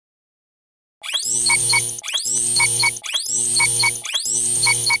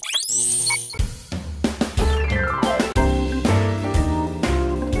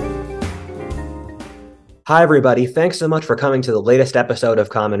Hi, everybody. Thanks so much for coming to the latest episode of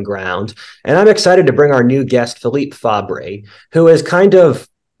Common Ground. And I'm excited to bring our new guest, Philippe Fabry, who is kind of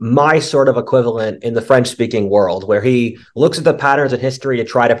my sort of equivalent in the French-speaking world, where he looks at the patterns in history to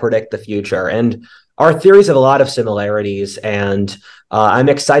try to predict the future. And our theories have a lot of similarities, and I'm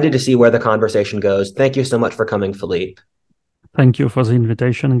excited to see where the conversation goes. Thank you so much for coming, Philippe. Thank you for the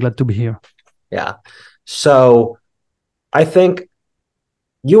invitation. I'm glad to be here. Yeah. So I think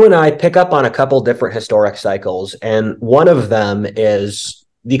you and I pick up on a couple different historic cycles, and one of them is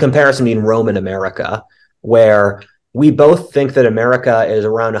the comparison between Rome and America, where we both think that America is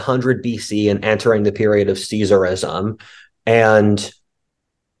around 100 BC and entering the period of Caesarism. And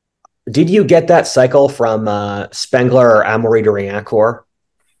did you get that cycle from Spengler or Amaury de Riencourt?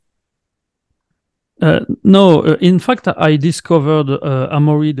 No, in fact, I discovered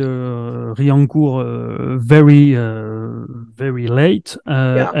Amaury de Riencourt very late,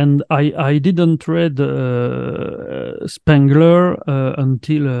 and I didn't read Spengler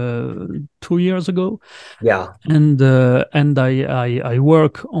until 2 years ago. Yeah, and I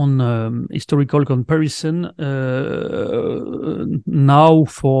work on historical comparison now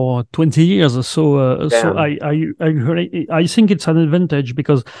for 20 years. So I think it's an advantage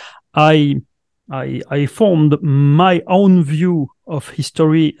because I formed my own view of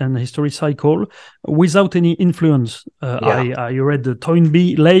history and history cycle without any influence. I read the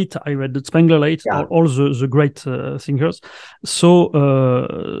Toynbee late, I read the Spengler late, all the great thinkers. So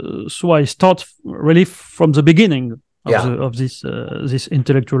I start really from the beginning of this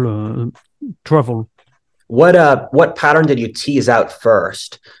intellectual travel. What pattern did you tease out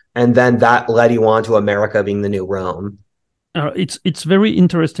first, and then that led you on to America being the new Rome? It's very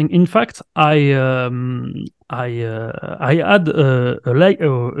interesting. In fact, I had a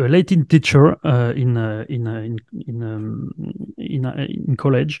Latin teacher in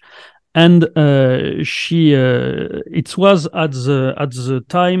college, and it was at the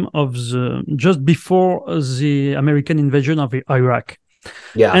time of just before the American invasion of Iraq.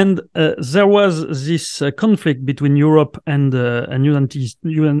 Yeah, and there was this conflict between Europe and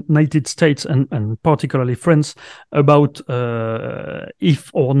United States and particularly France about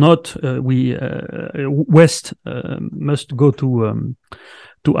if or not we West must go to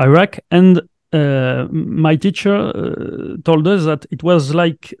Iraq. And my teacher told us that it was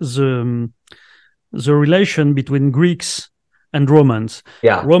like the relation between Greeks and Romans.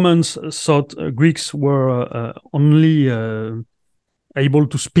 Yeah, Romans thought Greeks were only able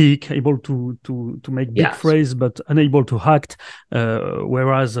to speak, able to make big phrases, but unable to act,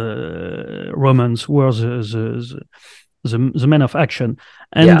 whereas Romans were the men of action,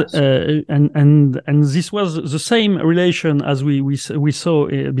 and this was the same relation as we saw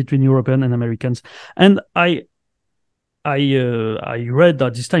between Europeans and Americans. And I read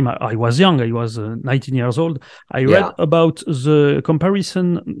at this time, I was young, I was 19 years old. I read about the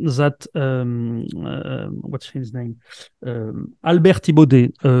comparison that, what's his name? Albert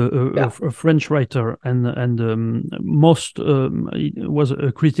Thibaudet, a French writer, and was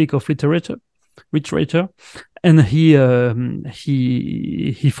a critic of literature. And he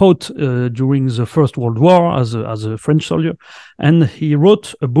fought during the First World War as a French soldier, and he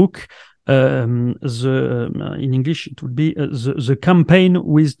wrote a book. In English, it would be the campaign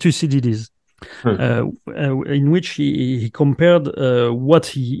with Thucydides, in which he compared what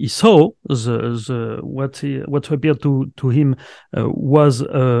he saw, what appeared to him was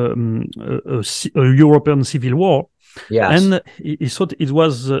a European civil war. Yes. And he thought it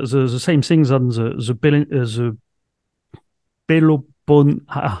was the same thing than the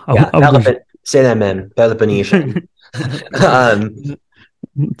Peloponnesian.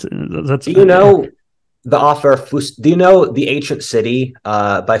 Do you know the author? Do you know The Ancient City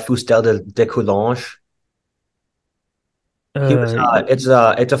by Fustel de Coulanges?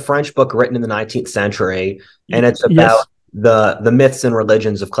 It's a French book written in the 19th century, and it's about the myths and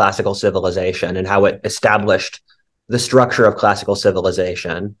religions of classical civilization and how it established the structure of classical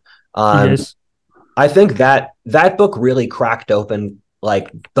civilization. I think that book really cracked open like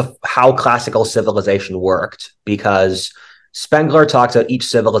how classical civilization worked, because Spengler talks about each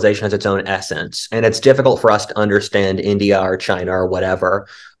civilization has its own essence, and it's difficult for us to understand India or China or whatever.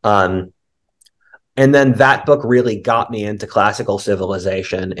 And then that book really got me into classical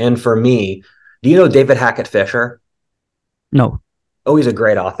civilization. And for me, do you know David Hackett Fisher? No. Oh, he's a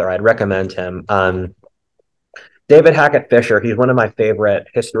great author. I'd recommend him. David Hackett Fisher, he's one of my favorite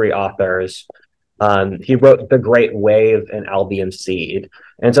history authors. He wrote The Great Wave and Albion Seed.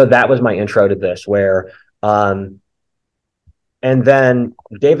 And so that was my intro to this, where and then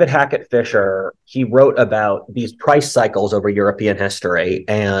David Hackett Fischer, he wrote about these price cycles over European history.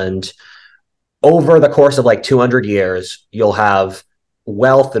 And over the course of like 200 years, you'll have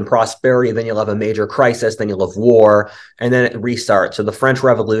wealth and prosperity, then you'll have a major crisis, then you'll have war, and then it restarts. So the French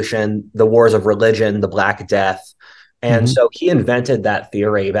Revolution, the wars of religion, the Black Death. And so he invented that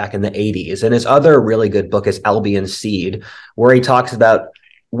theory back in the 80s. And his other really good book is Albion Seed, where he talks about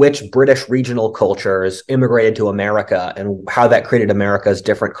which British regional cultures immigrated to America and how that created America's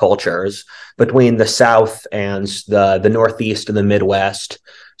different cultures between the South and the Northeast and the Midwest.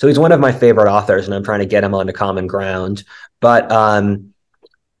 So he's one of my favorite authors, and I'm trying to get him onto common ground. But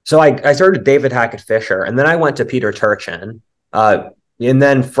so I started David Hackett Fischer, and then I went to Peter Turchin. And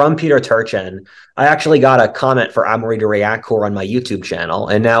then from Peter Turchin, I actually got a comment for Amaury de Riancourt on my YouTube channel.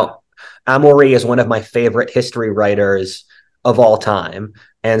 And now Amaury is one of my favorite history writers of all time.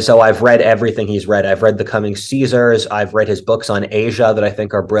 And so I've read everything he's read. I've read The Coming Caesars. I've read his books on Asia that I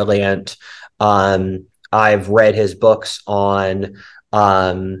think are brilliant. I've read his books on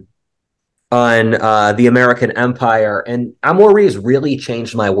the American Empire. And Amaury has really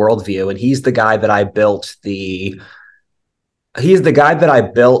changed my worldview. And he's the guy that I built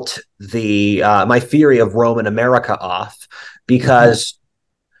my theory of Roman America off, because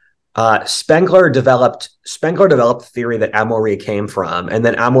Spengler developed the theory that Amaury came from, and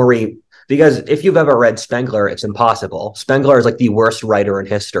then Amaury, because if you've ever read Spengler, it's impossible. Spengler is like the worst writer in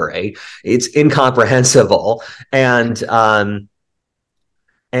history. It's incomprehensible, and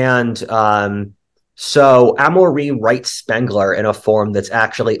so Amaury writes Spengler in a form that's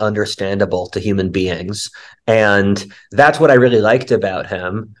actually understandable to human beings, and that's what I really liked about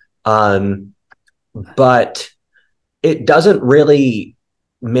him. But it doesn't really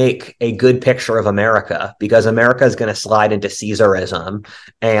make a good picture of America, because America is going to slide into Caesarism,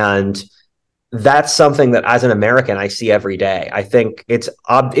 and that's something that as an American I see every day. I think it's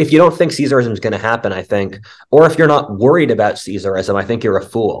if you don't think Caesarism is going to happen, I think, or if you're not worried about Caesarism, I think you're a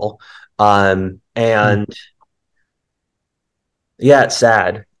fool. And yeah, it's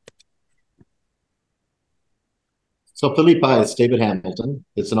sad. So Philippe, hi, it's David Hamilton.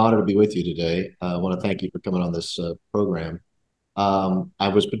 It's an honor to be with you today. I want to thank you for coming on this program. I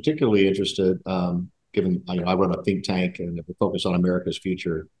was particularly interested, given I run a think tank and we focus on America's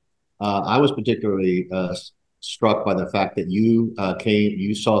future. I was particularly struck by the fact that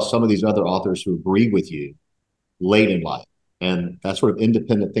you saw some of these other authors who agree with you late in life. And that sort of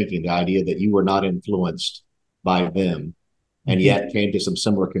independent thinking, the idea that you were not influenced by them, and yet came to some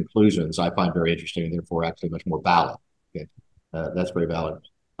similar conclusions, I find very interesting, and therefore actually much more valid. Okay. That's very valid.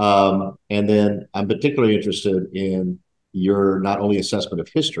 And then I'm particularly interested in your not only assessment of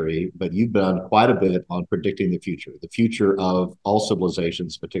history, but you've done quite a bit on predicting the future of all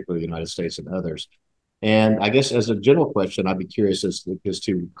civilizations, particularly the United States and others. And I guess as a general question, I'd be curious as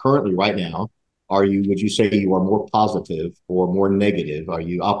to currently right now, would you say you are more positive or more negative? Are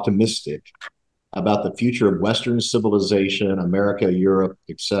you optimistic about the future of Western civilization, America, Europe,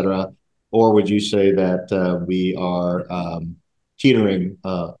 etc.? Or would you say that we are teetering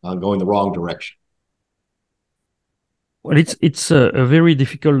on going the wrong direction? Well, it's a very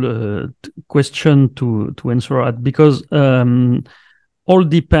difficult question to answer at, because all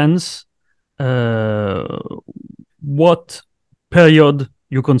depends what period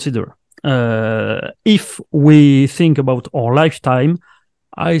you consider. If we think about our lifetime,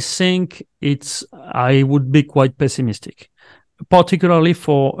 I think I would be quite pessimistic, particularly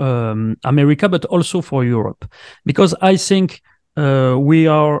for America, but also for Europe, because I think we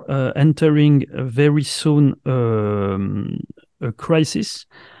are entering very soon a crisis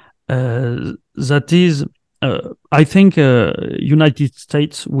that is, I think, United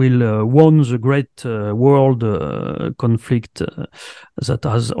States will won the great world conflict that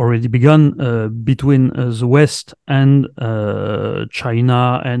has already begun between the West and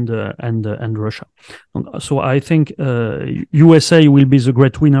China and Russia. So I think USA will be the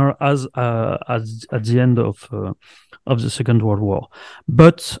great winner as at the end of the Second World War.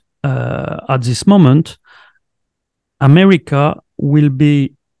 But at this moment, America will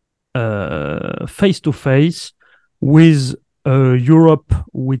be face to face with Europe,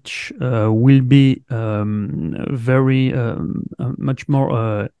 which will be very much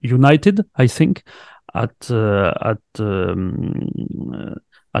more united, I think, at the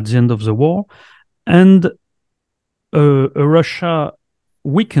end of the war, and Russia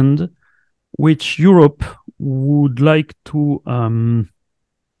weakened, which Europe would like to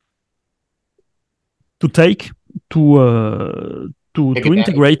take to to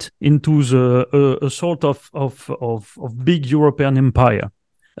integrate into a sort of big European empire,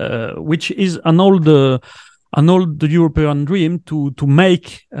 which is an old European dream to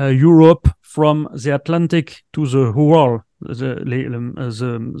make Europe from the Atlantic to the Ural,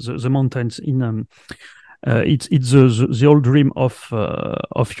 the mountains in. It's the old dream of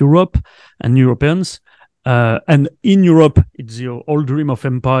Europe and Europeans. And in Europe, it's the old dream of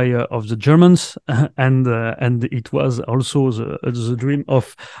empire of the Germans, and it was also the dream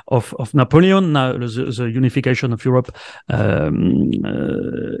of Napoleon, the unification of Europe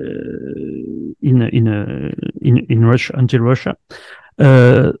in Russia until Russia.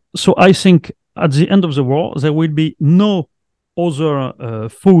 So I think at the end of the war there will be no other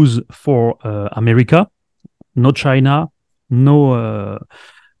foes for America, no China, no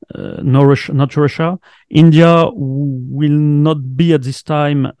Russia, not Russia. India will not be at this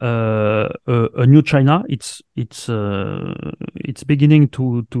time a new China. It's beginning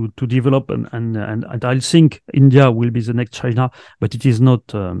to develop, and I think India will be the next China, but it is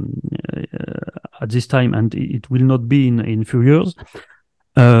not at this time, and it will not be in few years.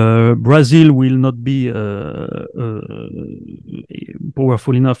 Brazil will not be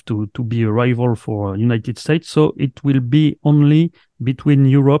powerful enough to be a rival for United States, so it will be only between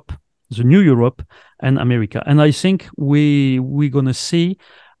Europe, the new Europe, and America. And I think we're gonna see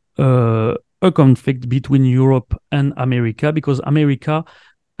a conflict between Europe and America, because America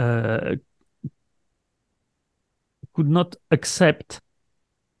could not accept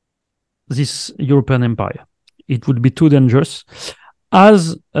this European empire. It would be too dangerous.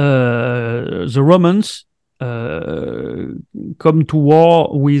 As the Romans come to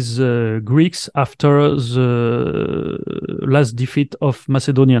war with Greeks after the last defeat of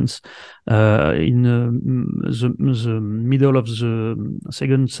Macedonians in the middle of the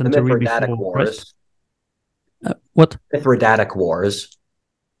 2nd century before Christ. What? Mithridatic Wars.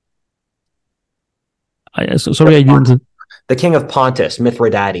 Sorry, I didn't. The king of Pontus,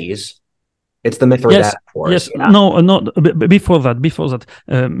 Mithridates. It's the Mithridatic Wars. Yes, yeah. No, before that.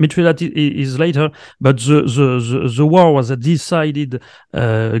 Mithridates is later, but the war was decided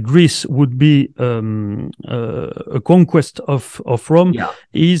Greece would be a conquest of Rome,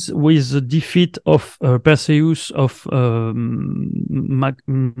 is with the defeat of Perseus of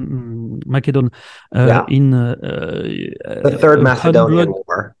Macedon in the Third Macedonian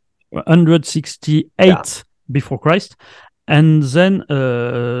War. 168 before Christ. And then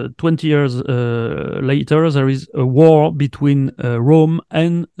 20 years later, there is a war between Rome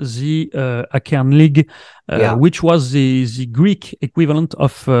and the Achaean League, which was the Greek equivalent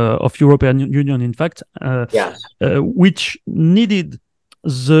of European Union, in fact, which needed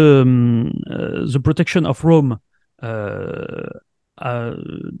the protection of Rome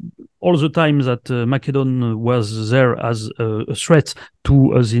all the time that Macedon was there as a threat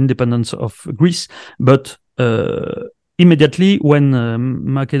to the independence of Greece, but immediately when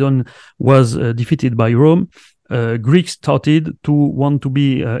Macedon was defeated by Rome, Greeks started to want to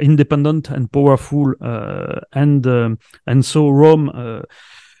be independent and powerful, and so Rome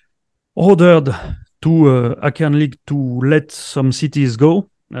ordered to Achaean League to let some cities go,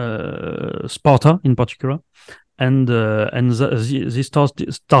 Sparta in particular, and this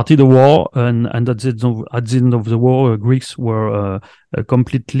started a war, and at the end of the war, Greeks were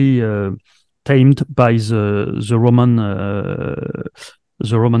completely tamed by the Roman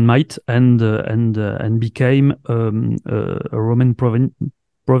might, and became a Roman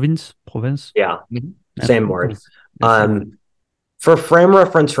province. Yeah, same word. For frame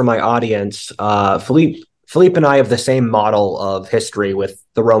reference for my audience, Philippe and I have the same model of history with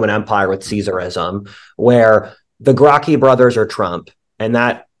the Roman Empire, with Caesarism, where the Gracchi brothers are Trump, and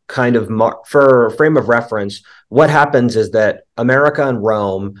that kind of for frame of reference, what happens is that America and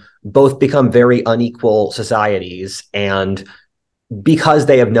Rome both become very unequal societies, and because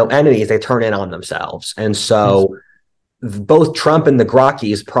they have no enemies, they turn in on themselves. And so both Trump and the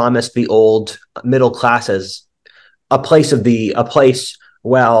Gracchis promised the old middle classes a place,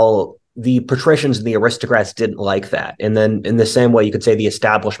 well, the patricians and the aristocrats didn't like that. And then in the same way, you could say the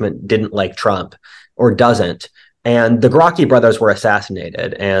establishment didn't like Trump, or doesn't. And the Gracchi brothers were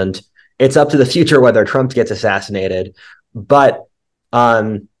assassinated, and it's up to the future whether Trump gets assassinated. But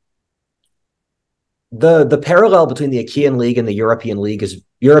the parallel between the Achaean League and the European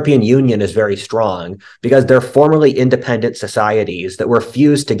Union is very strong, because they're formerly independent societies that were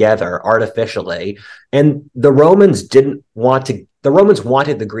fused together artificially. And the Romans wanted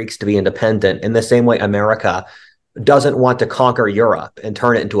the Greeks to be independent in the same way America doesn't want to conquer Europe and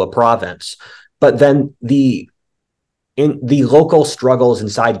turn it into a province. But then the local struggles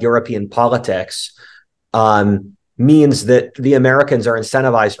inside European politics means that the Americans are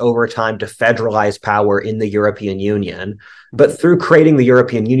incentivized over time to federalize power in the European Union. But through creating the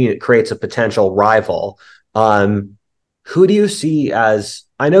European Union, it creates a potential rival. Who do you see as,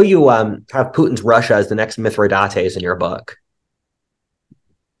 I know you have Putin's Russia as the next Mithridates in your book.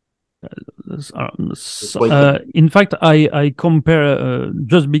 In fact, I compare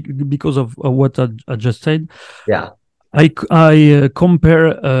just because of what I just said. Yeah, I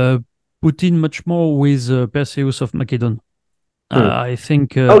compare Putin much more with Perseus of Macedon. I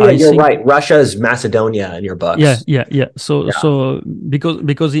think. You're right. Russia's Macedonia in your books. Yeah. So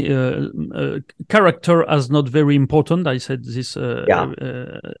because character is not very important. I said this.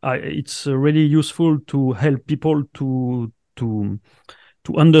 It's really useful to help people to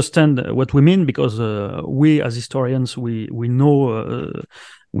understand what we mean, because we as historians we know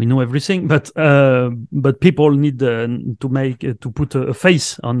everything, but people need to put a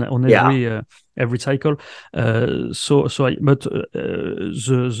face on every cycle. The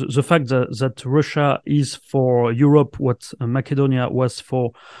fact that Russia is for Europe what Macedonia was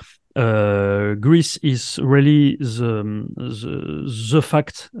for Greece is really the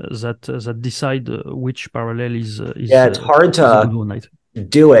fact that decide which parallel is it's hard to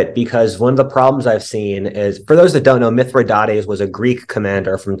do it, because one of the problems I've seen is, for those that don't know, Mithridates was a Greek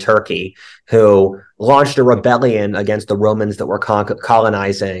commander from Turkey who launched a rebellion against the Romans that were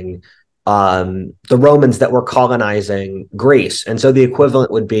colonizing Greece. And so the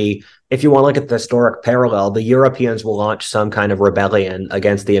equivalent would be, if you want to look at the historic parallel, the Europeans will launch some kind of rebellion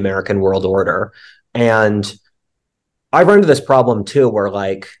against the American world order. And I've run into this problem too, where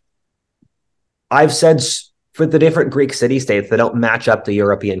like I've said, for the different Greek city-states, they don't match up to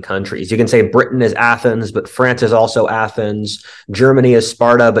European countries. You can say Britain is Athens, but France is also Athens. Germany is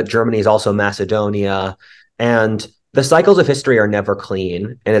Sparta, but Germany is also Macedonia. And the cycles of history are never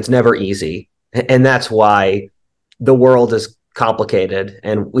clean, and it's never easy. And that's why the world is complicated,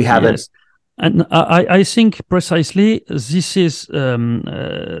 and we haven't... Yes. And I think precisely this is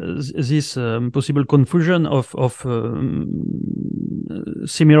this possible confusion of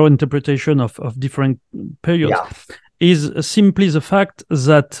similar interpretation of different periods is simply the fact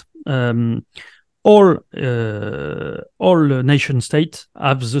that all nation states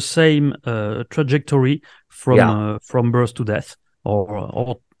have the same trajectory from birth to death,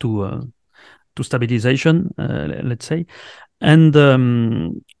 or to stabilization, let's say,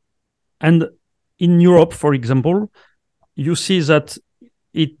 and in Europe, for example, you see that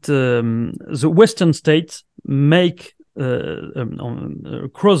the Western states make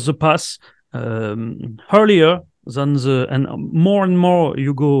cross the path earlier than and more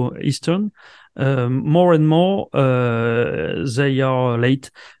you go eastern, more and more they are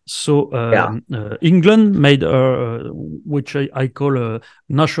late. So England made which I call a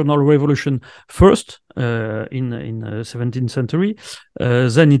national revolution first in 17th century.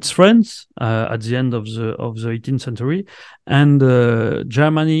 Then it's France at the end of the 18th century, and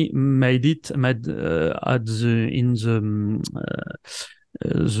Germany made it in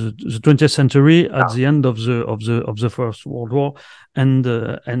the 20th century at the end of the First World War, and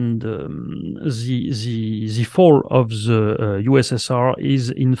the fall of the USSR is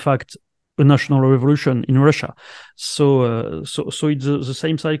in fact a national revolution in Russia. So it's the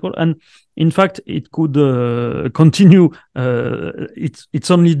same cycle, and in fact it could continue. It's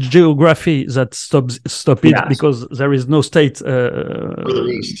only geography that stop it, because there is no state further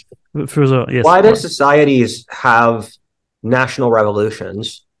east. Further, yes. Why do societies have national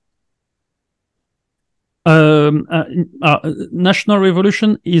revolutions? National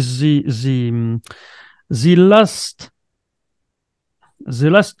revolution is the last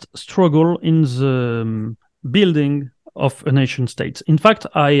struggle in the building of a nation state. In fact,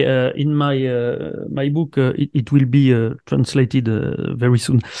 I in my book, it will be translated very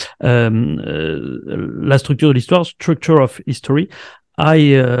soon. La structure de l'histoire, structure of history.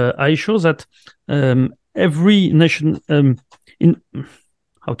 I show that every nation, in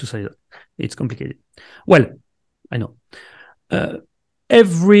how to say that? It's complicated. Well, I know.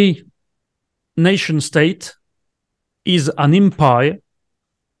 Every nation state is an empire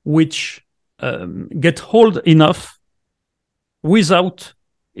which get hold enough without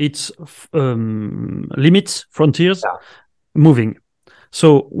its limits, frontiers, moving.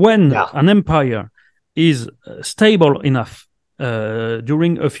 So when an empire is stable enough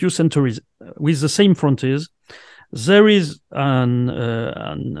during a few centuries with the same frontiers, there is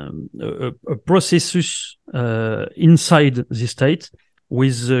a processus inside the state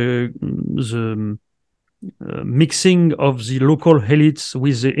with the mixing of the local elites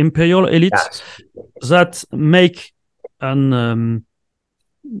with the imperial elites that make an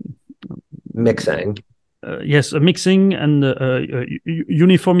mixing. yes, a mixing and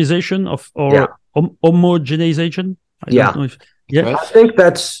uniformization of or homogenization. I don't know if I think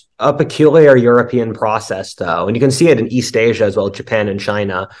that's a peculiar European process, though, and you can see it in East Asia as well, Japan and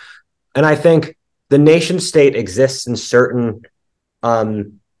China. And I think the nation state exists in certain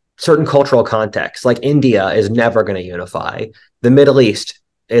cultural contexts. Like India is never going to unify. The Middle East,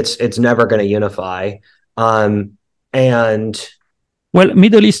 it's never going to unify. And well,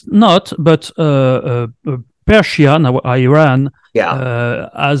 Middle East not, but Persia, now Iran,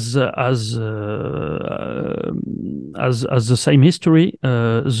 as the same history.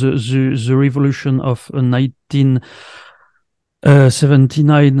 The revolution of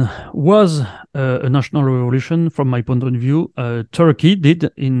 1979 was a national revolution from my point of view. Turkey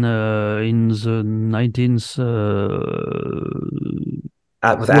did in the 19th.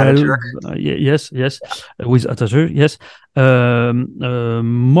 With Ataturk? Yes, with Ataturk, yes.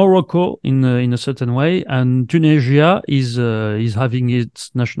 Morocco in a certain way, and Tunisia is having its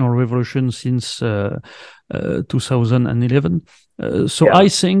national revolution since 2011. I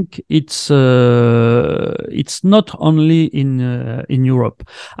think it's not only in Europe.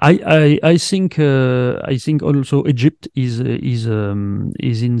 I think also Egypt is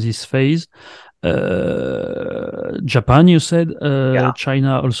in this phase. Japan, you said,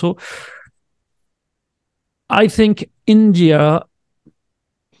 China also. I think India,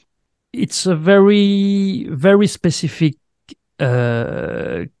 it's a very, very specific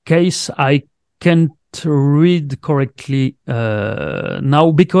case. I can't read correctly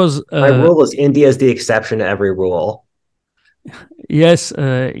now because my rule is India is the exception to every rule. Yes,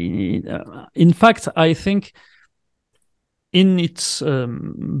 in fact, I think in its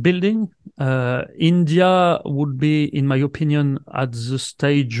building, India would be, in my opinion, at the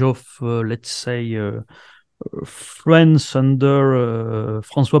stage of, let's say, France under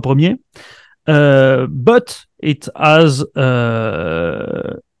François Ier, but it has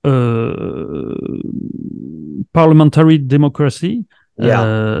parliamentary democracy.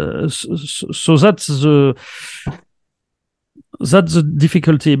 So that's the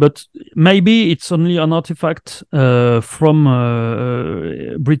difficulty, but maybe it's only an artifact from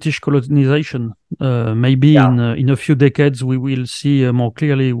British colonization. Maybe in a few decades we will see more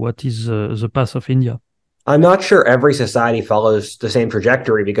clearly what is the path of India. I'm not sure every society follows the same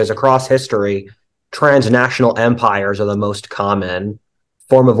trajectory, because across history, transnational empires are the most common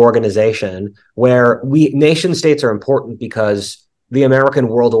form of organization, where nation states are important because the American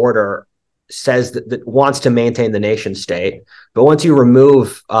world order says that wants to maintain the nation state. But once you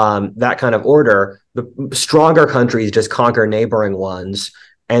remove that kind of order, the stronger countries just conquer neighboring ones.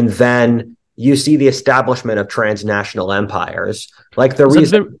 And then you see the establishment of transnational empires. Like the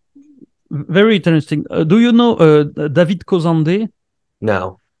reason... Very interesting. Do you know David Cosandé?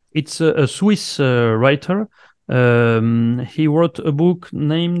 No. It's a Swiss writer. He wrote a book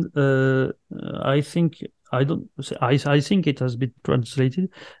named, I think it has been translated.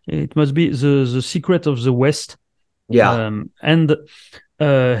 It must be the Secret of the West. And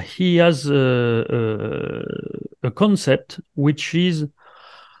he has a concept which is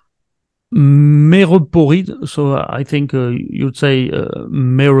meroporie. So I think you'd say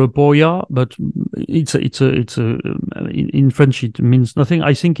meroporia, but it's in French it means nothing.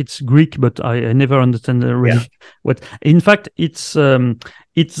 I think it's Greek, but I never understand really what. In fact, it's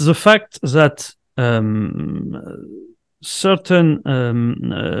the fact that certain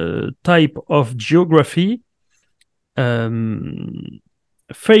type of geography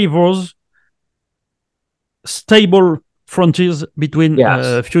favors stable frontiers between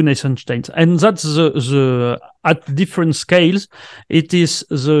few nation states, and that's the at different scales. It is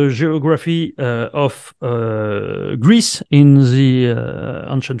the geography of Greece in the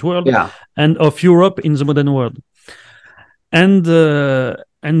ancient world, and of Europe in the modern world, and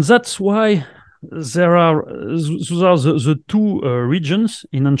that's why those are the two regions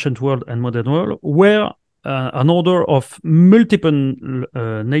in ancient world and modern world where an order of multiple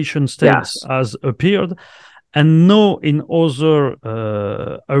nation states has appeared. And now in other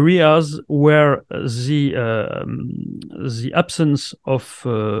areas where the absence of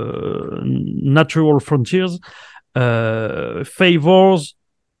natural frontiers favors,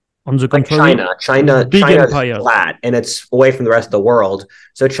 on the contrary, China big empires. Is flat and it's away from the rest of the world,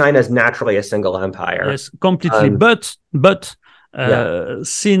 so China is naturally a single empire. Yes, completely. But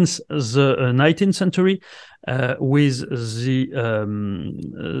since the 19th century, with the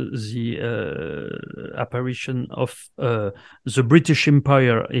apparition of the British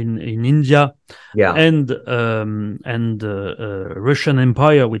Empire in India, and Russian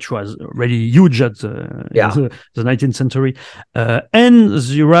Empire, which was really huge at the 19th century, and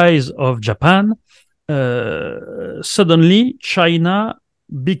the rise of Japan, suddenly China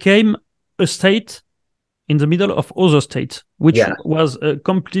became a state in the middle of other states, which was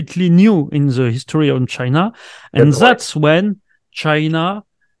completely new in the history of China. And that's when China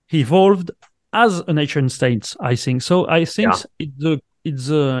evolved as a nation state, I think. So I think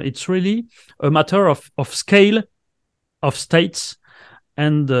it's really a matter of scale of states,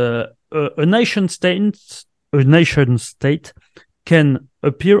 and a nation state can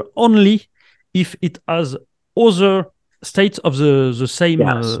appear only if it has other states of the same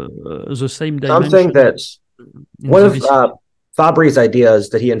dimension. Something that's one of Fabry's ideas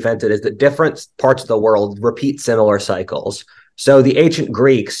that he invented is that different parts of the world repeat similar cycles. So the ancient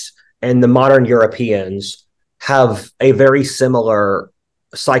Greeks and the modern Europeans have a very similar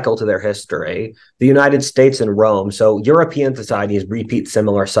cycle to their history. The United States and Rome, so European societies repeat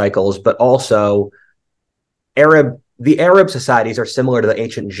similar cycles, but also the Arab societies are similar to the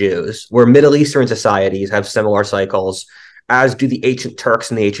ancient Jews, where Middle Eastern societies have similar cycles, as do the ancient Turks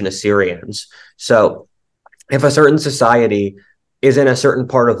and the ancient Assyrians. So if a certain society is in a certain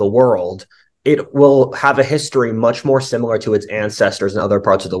part of the world, it will have a history much more similar to its ancestors in other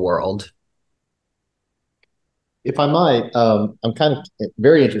parts of the world. If I might, I'm kind of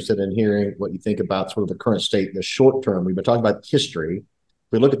very interested in hearing what you think about sort of the current state, the short term. We've been talking about history.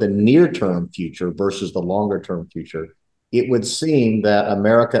 If we look at the near-term future versus the longer-term future, it would seem that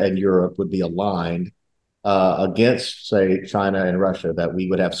America and Europe would be aligned against, say, China and Russia, that we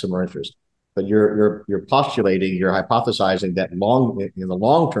would have similar interests. But you're postulating, you're hypothesizing that in the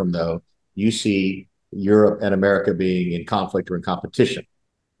long term, though, you see Europe and America being in conflict or in competition,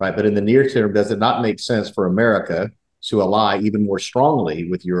 right? But in the near term, does it not make sense for America to ally even more strongly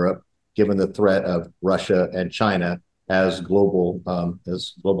with Europe, given the threat of Russia and China as global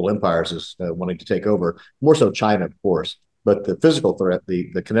empires is wanting to take over? More so China, of course, but the physical threat,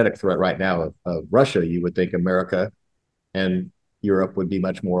 the kinetic threat right now of Russia, you would think America and Europe would be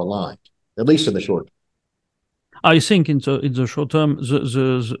much more aligned, at least in the short term. I think in the short term,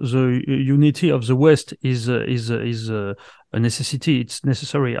 the unity of the West is a necessity. It's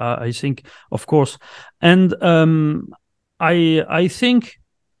necessary, I think, of course, and I think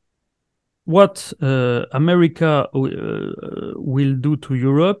what America will do to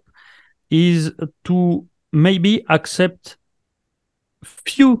Europe is to maybe accept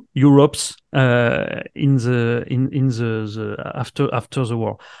few Europes in the after the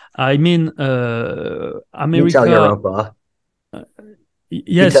war. I mean, America. Europa.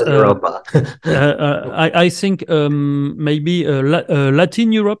 Yes, Europa. I think maybe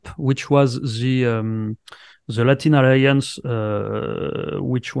Latin Europe, which was the Latin Alliance,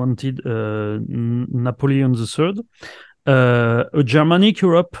 which wanted Napoleon III. A Germanic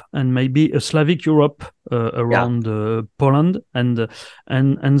Europe and maybe a Slavic Europe around Poland, and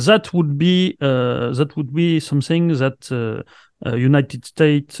that would be something that United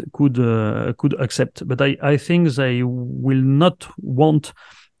States could accept. But I think they will not want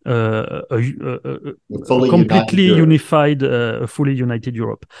a completely unified, fully united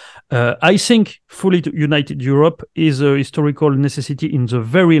Europe. I think fully united Europe is a historical necessity in the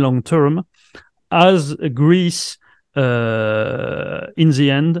very long term, as Greece in the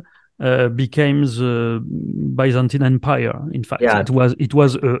end became the Byzantine Empire. In fact, it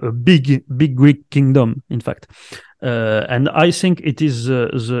was a big Greek kingdom. In fact, and I think it is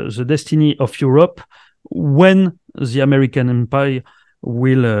the destiny of Europe when the American Empire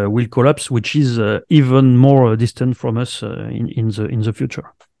will collapse, which is even more distant from us in the future.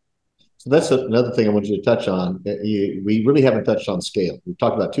 So that's another thing I want you to touch on. We really haven't touched on scale. We've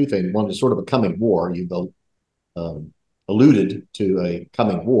talked about two things. One is sort of a coming war. You alluded to a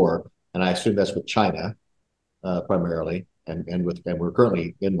coming war, and I assume that's with China primarily, and we're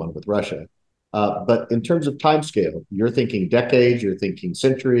currently in one with Russia. But in terms of time scale, you're thinking decades, you're thinking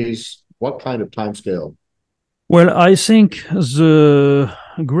centuries. What kind of time scale? Well, I think the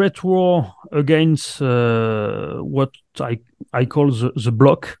Great War against what I call the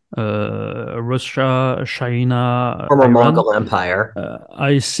bloc, Russia, China, former Iran. Mongol Empire.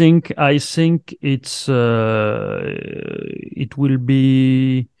 I think it's it will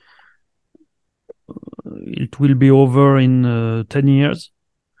be over in 10 years.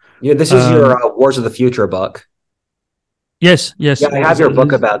 Yeah, this is your Wars of the Future book. Yes. Yeah, I have your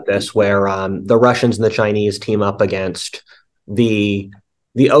book about this, where the Russians and the Chinese team up against the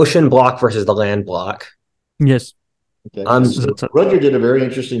ocean bloc versus the land bloc. Yes. Okay. So Roger did a very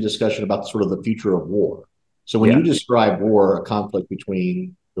interesting discussion about sort of the future of war. So when you describe war, a conflict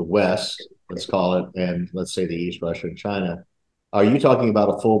between the West, let's call it, and let's say the East, Russia and China, are you talking about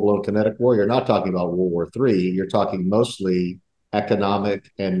a full-blown kinetic war? You're not talking about World War III. You're talking mostly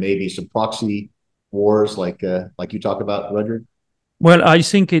economic and maybe some proxy wars like you talk about, Roger? Well, I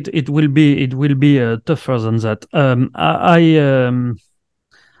think it will be tougher than that.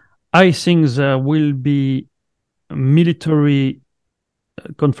 I think there will be military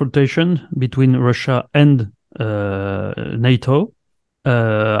confrontation between Russia and NATO.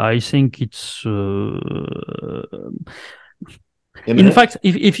 I think it's. In fact,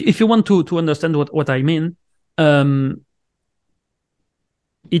 if you want to understand what I mean,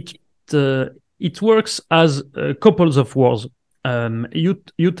 it works as couples of wars.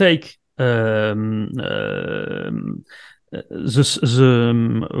 You take the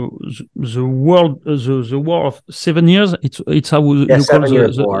war of 7 years. It's how you call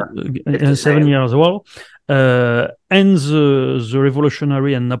the 7 years war, and the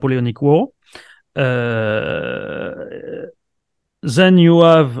Revolutionary and Napoleonic War. Then you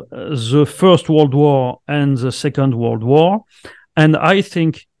have the First World War and the Second World War, and I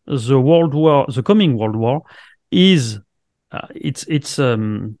think the coming World War, is it's a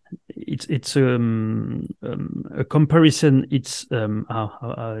comparison. It's un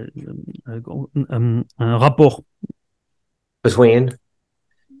rapport between.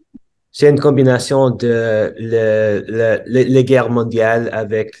 C'est une combinaison de les guerres mondiales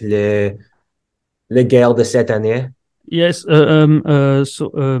avec les guerres de cette année. Yes, so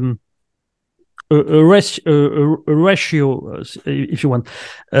a ratio, if you want.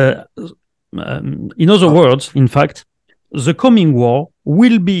 In other words, in fact, the coming war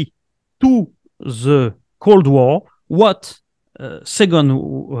will be to the Cold War what Second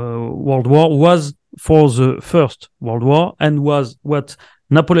World War was for the First World War, and was what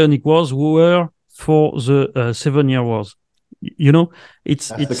Napoleonic Wars were for the 7-year wars. You know, it's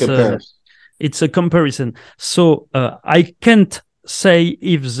a comparison. So I can't say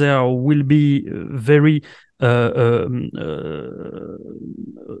if there will be a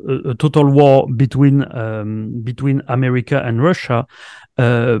total war between America and Russia,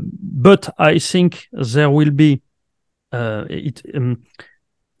 but I think there will be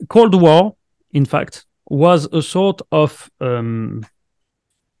Cold War. In fact, was a sort of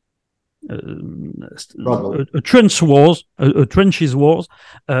trenches wars,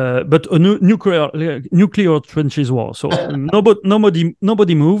 but a nuclear trenches war. So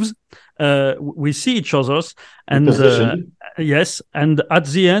nobody moves. We see each other's, and yes, and at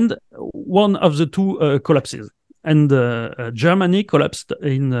the end, one of the two collapses, and Germany collapsed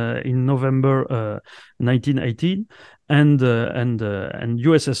in November 1918, and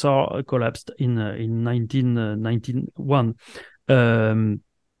USSR collapsed in 1991.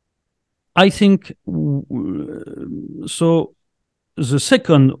 I think so. The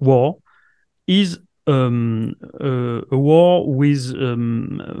Second War is a war with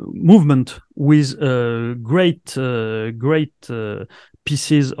movement, with great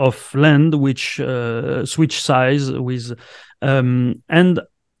pieces of land which switch sides with, and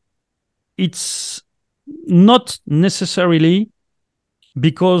it's not necessarily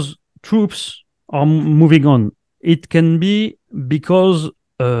because troops are moving on. It can be because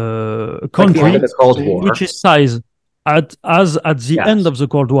a country which is size at the end of the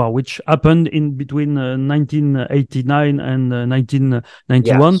Cold War, which happened in between 1989 and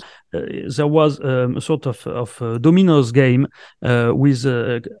 1991. There was a sort of dominoes game with.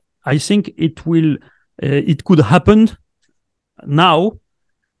 I think it could happen now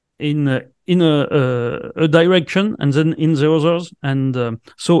in a direction and then in the others, and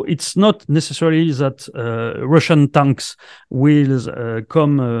so it's not necessarily that Russian tanks will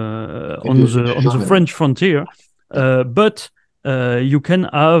come on the French frontier, but you can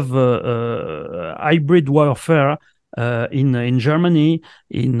have hybrid warfare in Germany,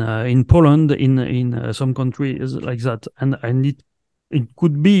 in Poland, in some countries like that, and it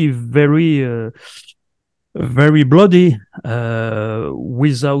could be very bloody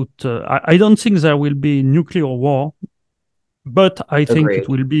without I don't think there will be nuclear war, but I think it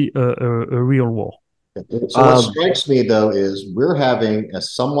will be a real war. So what strikes me, though, is we're having a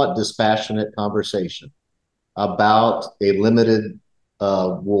somewhat dispassionate conversation about a limited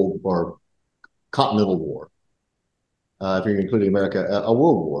world or continental war, if you're including America, a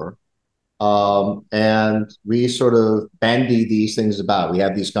world war. And we sort of bandy these things about. We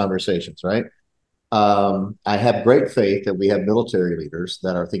have these conversations, right? I have great faith that we have military leaders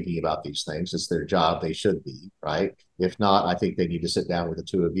that are thinking about these things. It's their job. They should be, right? If not, I think they need to sit down with the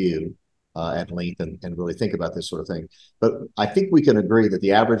two of you at length and really think about this sort of thing. But I think we can agree that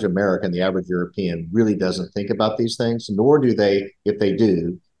the average American, the average European really doesn't think about these things, nor do they, if they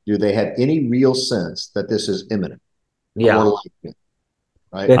do they have any real sense that this is imminent? Yeah.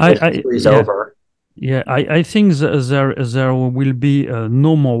 Right? I think there will be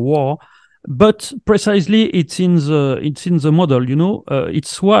no more war. but precisely it's in the model.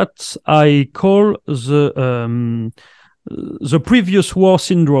 It's what I call the previous war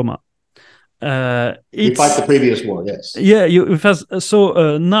syndrome. We fight the previous war, yes. Yeah,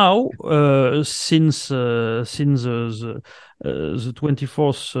 now since the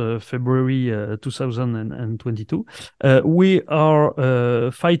 24th February 2022, we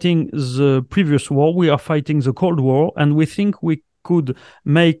are fighting the previous war. We are fighting the Cold War, and we think we could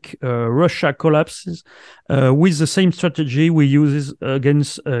make Russia collapse with the same strategy we use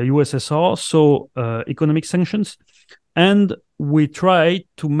against USSR, so economic sanctions, and we try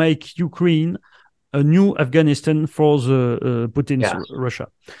to make Ukraine a new Afghanistan for the Putin's Russia.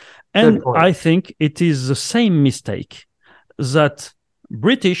 And I think it is the same mistake that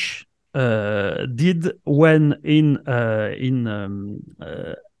British did when in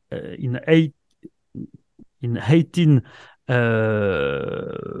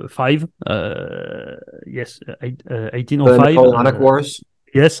 1805, 1805. The Napoleonic Wars.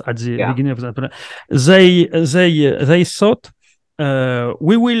 Yes, at the beginning of that, they thought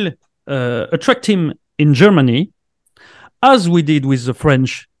we will attract him in Germany, as we did with the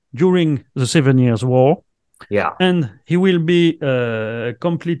French during the 7 Years' War. Yeah, and he will be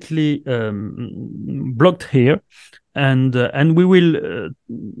completely blocked here, and we will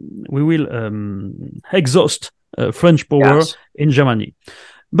exhaust French power in Germany.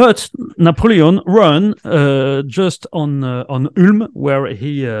 But Napoleon ran just on Ulm, where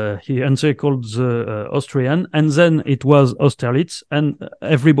he encircled the Austrian, and then it was Austerlitz, and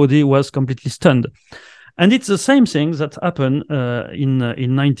everybody was completely stunned. And it's the same thing that happened in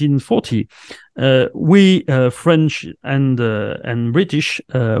 1940. We French and British,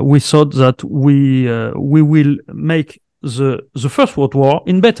 we thought that we will make the First World War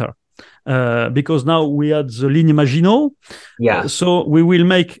in better. Because now we had the ligne Maginot, so we will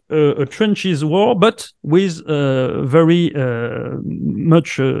make a trenches war, but with very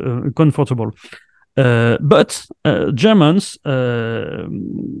much comfortable. But Germans go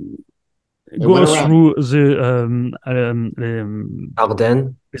through the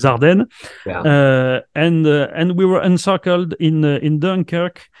Ardennes, and we were encircled in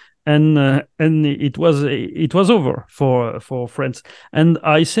Dunkirk. And it was over for France, and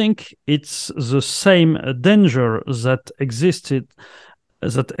I think it's the same danger that exists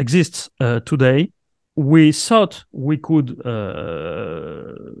today. We thought we could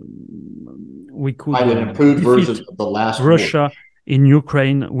find an improved version of the last Russia war in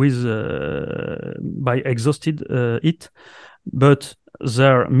Ukraine with by exhausted it, but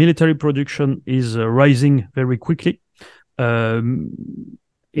their military production is rising very quickly.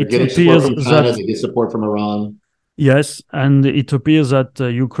 It appears from China, they get support from Iran. Yes, and it appears that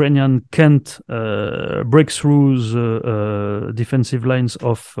Ukrainian can't break through the defensive lines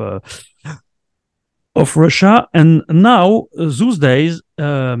of Russia. And now, those days,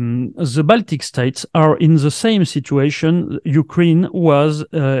 the Baltic states are in the same situation Ukraine was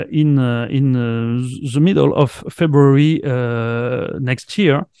in the middle of February next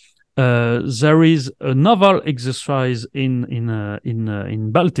year. There is a naval exercise in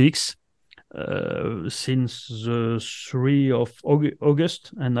Baltics since the 3 of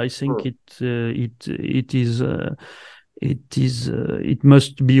August, and I think it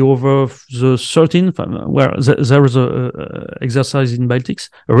must be over the 13th, where there is a exercise in Baltics,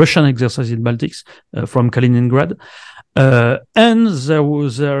 a Russian exercise in Baltics from Kaliningrad. And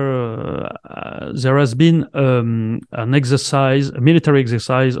there has been an exercise, a military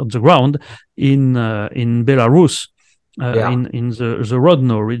exercise on the ground in Belarus, in the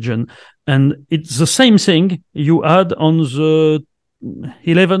Rodno region, and it's the same thing you had on the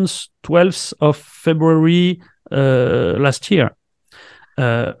 11th, 12th of February last year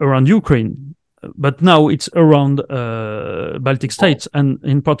around Ukraine. But now it's around Baltic states, and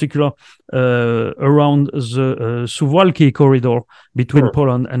in particular around the Suwalki corridor between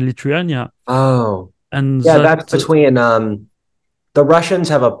Poland and Lithuania. Oh, and that's between. The Russians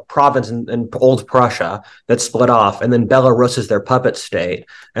have a province in old Prussia that's split off, and then Belarus is their puppet state.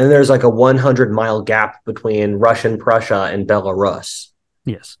 And there's like a 100-mile gap between Russian Prussia and Belarus.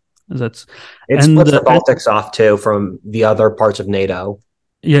 Yes, it splits the Baltics off too from the other parts of NATO.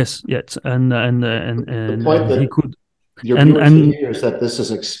 Yes, and the point that he could. Your viewers hear is that this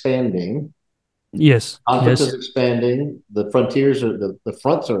is expanding. Yes, conflict is expanding. The frontiers are the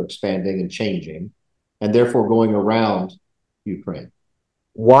fronts are expanding and changing, and therefore going around Ukraine.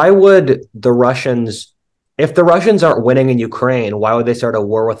 Why would the Russians, if the Russians aren't winning in Ukraine, why would they start a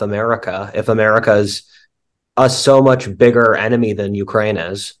war with America if America is a so much bigger enemy than Ukraine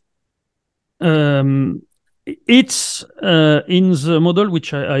is? It's in the model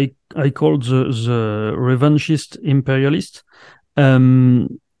which I call the revanchist imperialist.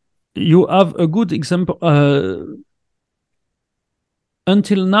 You have a good example.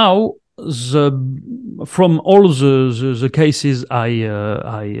 Until now, from all the cases I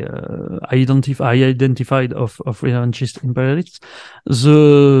identified of revanchist imperialists,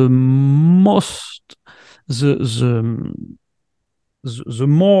 the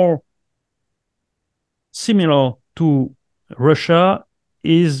more similar to Russia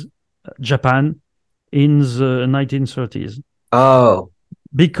is Japan in the 1930s. Oh,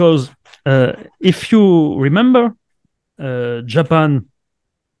 because if you remember, Japan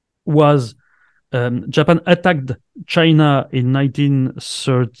attacked China in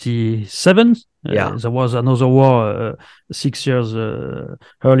 1937. There was another war 6 years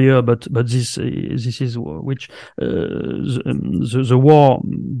earlier, but this is which the war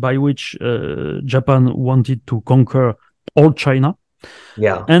by which Japan wanted to conquer all China.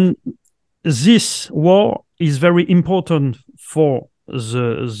 Yeah, and this war is very important for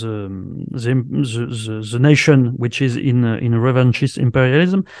the nation which is in revanchist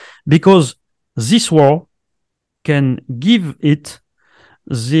imperialism, because this war can give it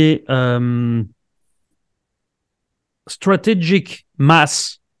the strategic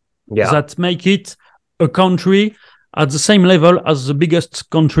mass that make it a country at the same level as the biggest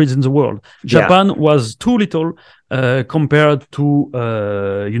countries in the world. Japan was too little compared to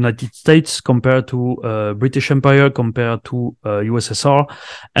United States, compared to British Empire, compared to USSR,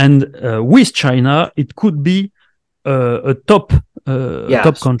 and with China, it could be a top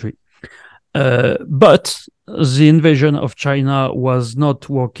country. But the invasion of China was not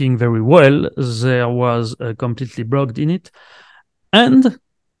working very well. There was completely blocked in it, and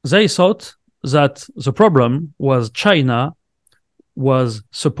they thought that the problem was China was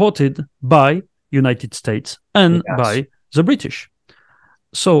supported by United States and by the British.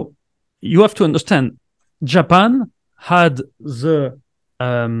 So you have to understand, Japan had the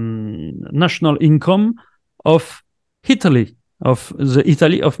national income of Italy, of the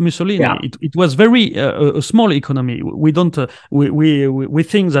Italy of Mussolini. It was very a small economy. We don't we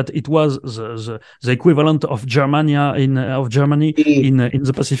think that it was the equivalent of Germany in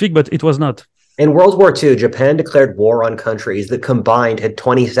the Pacific, but it was not. In World War II, Japan declared war on countries that combined had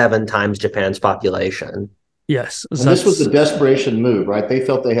 27 times Japan's population. Yes, and this was the desperation move, right? They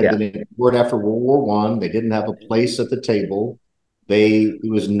felt they had been ignored after World War I. They didn't have a place at the table. It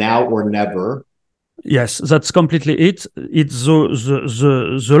was now or never. Yes, that's completely it. It's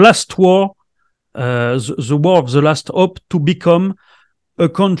the last war, the war of the last hope to become a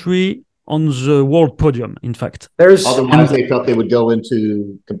country on the world podium, in fact. Otherwise, they felt they would go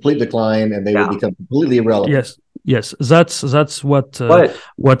into complete decline and they would become completely irrelevant. Yes, that's what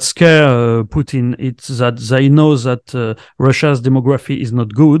scare Putin. It's that they know that Russia's demography is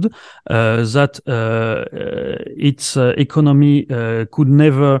not good, that its economy could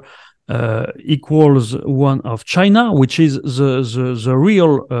never equals one of China, which is the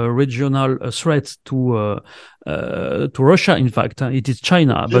real regional threat to Russia. In fact, it is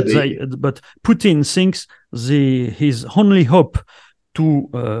China. But Putin thinks his only hope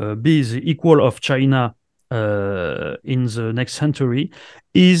to be the equal of China in the next century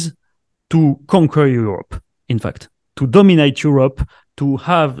is to conquer Europe. In fact, to dominate Europe, to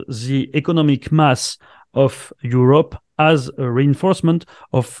have the economic mass of Europe as a reinforcement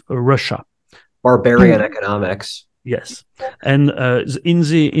of Russia. Barbarian economics. Yes, and in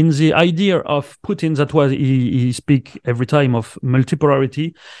the idea of Putin, that was he speak every time of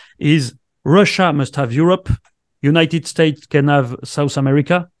multipolarity, is Russia must have Europe, United States can have South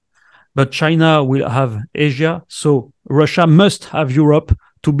America, but China will have Asia. So Russia must have Europe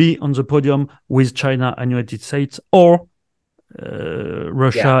to be on the podium with China and United States, or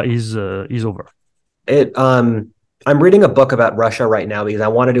Russia is over. I'm reading a book about Russia right now because I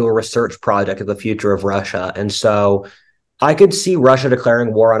want to do a research project of the future of Russia. And so I could see Russia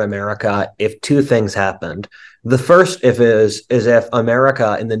declaring war on America if two things happened. The first is if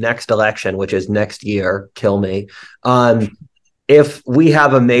America in the next election, which is next year, kill me, if we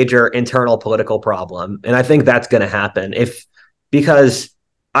have a major internal political problem. And I think that's going to happen because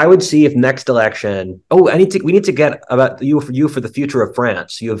I would see if next election, we need to get about you for the future of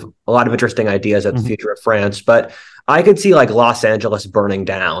France. You have a lot of interesting ideas of the future of France, but I could see like Los Angeles burning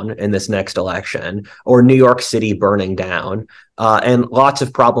down in this next election, or New York City burning down, and lots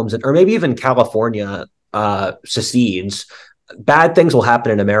of problems, or maybe even California secedes. Bad things will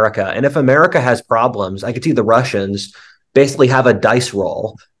happen in America. And if America has problems, I could see the Russians basically have a dice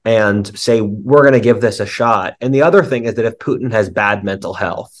roll and say, we're going to give this a shot. And the other thing is that if Putin has bad mental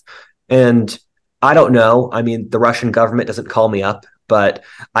health, and I don't know. I mean, the Russian government doesn't call me up, but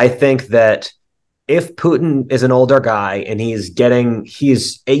I think that if Putin is an older guy and he's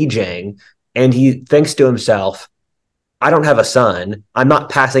aging and he thinks to himself, I don't have a son, I'm not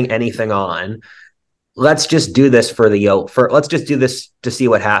passing anything on. Let's just do this let's just do this to see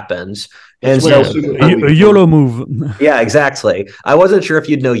what happens. And so a YOLO move. Yeah, exactly. I wasn't sure if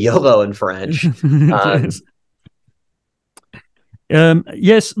you'd know YOLO in French.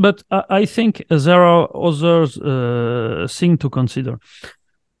 Yes, but I think there are other things to consider.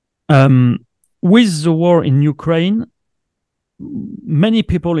 With the war in Ukraine, many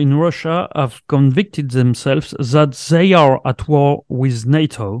people in Russia have convicted themselves that they are at war with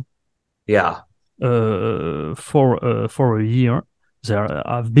NATO. Yeah. For a year. They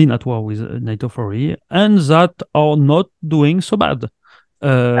have been at war with NATO for a year, and that are not doing so bad.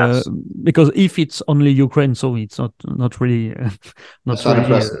 Yes. Because if it's only Ukraine, so it's not really a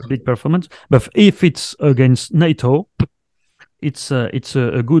big performance. But if it's against NATO, it's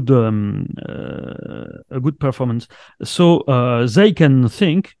a good performance. So they can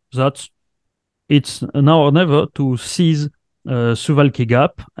think that it's now or never to seize Suwalki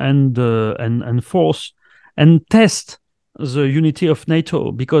Gap and force and test the unity of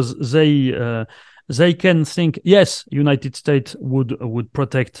NATO, because they can think, yes, United States would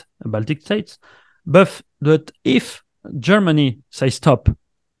protect Baltic states, but if Germany say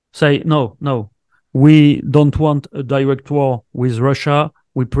no, we don't want a direct war with Russia,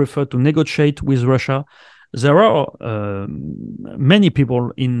 we prefer to negotiate with Russia. There are many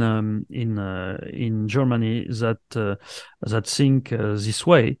people in Germany that think this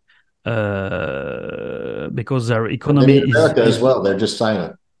way because their economy in America as well. They're just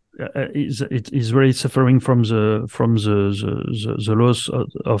silent. It is really suffering from the loss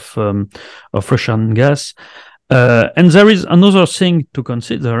of Russian gas. And there is another thing to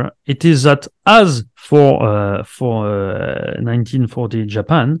consider. It is that as for 1940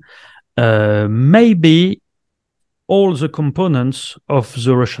 Japan, maybe all the components of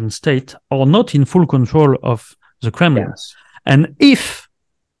the Russian state are not in full control of the Kremlin. Yes. And if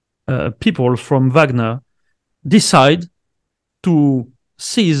people from Wagner decide to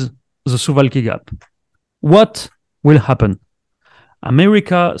seize the Suwalki Gap, what will happen?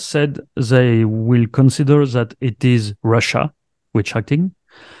 America said they will consider that it is Russia which acting.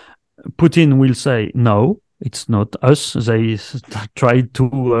 Putin will say no, it's not us. They tried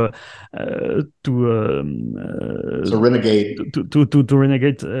to renegade to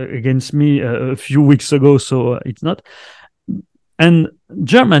renegade against me a few weeks ago, so it's not. And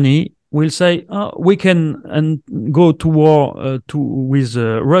Germany will say we can and go to war with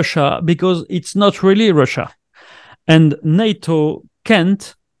Russia because it's not really Russia, and NATO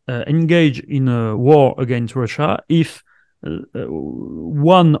can't engage in a war against Russia if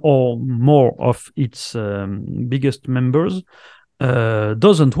one or more of its biggest members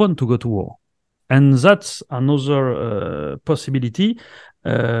doesn't want to go to war. And that's another possibility,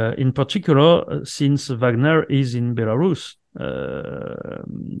 in particular, since Wagner is in Belarus.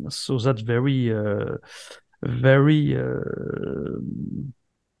 So that's very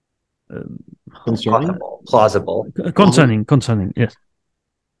plausible. Concerning, yes.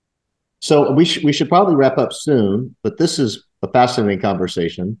 So we should probably wrap up soon, but this is a fascinating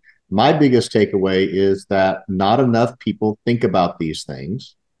conversation. My biggest takeaway is that not enough people think about these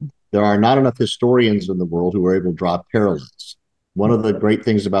things. There are not enough historians in the world who are able to draw parallels. One of the great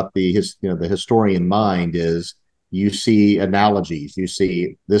things about the historian mind is you see analogies. You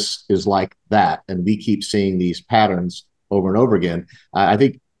see this is like that, and we keep seeing these patterns over and over again. I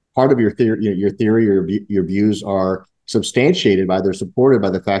think part of your theory, your views are substantiated by, they're supported by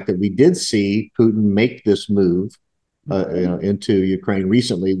the fact that we did see Putin make this move into Ukraine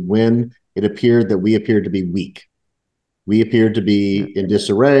recently when it appeared that we appeared to be weak. We appeared to be in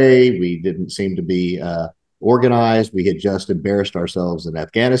disarray. We didn't seem to be organized. We had just embarrassed ourselves in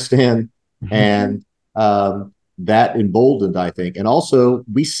Afghanistan. Mm-hmm. And that emboldened, I think. And also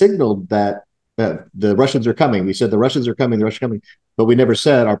we signaled that the Russians are coming. We said the Russians are coming, the Russians are coming. But we never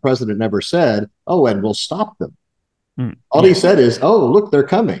said, our president never said, oh, and we'll stop them. All he said is, oh, look, they're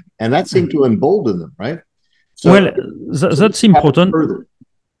coming. And that seemed to embolden them, right? So, well, that's important. Further.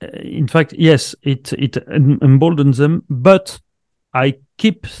 In fact, yes, it emboldens them. But I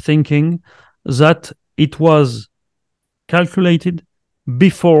keep thinking that it was calculated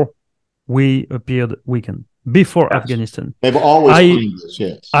before we appeared weakened, before Afghanistan. They've always claimed this,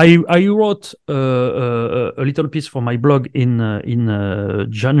 yes. I wrote a little piece for my blog in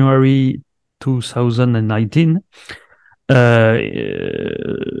January 2019.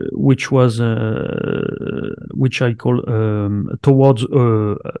 which was which I call towards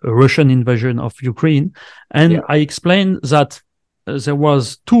a Russian invasion of Ukraine, and I explained that there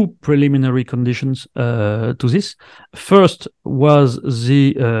was two preliminary conditions to this. First was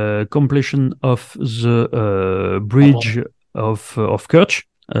the completion of the bridge of Kerch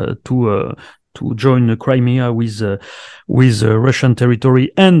to join Crimea with Russian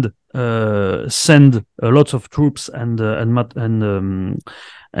territory and send lots of troops and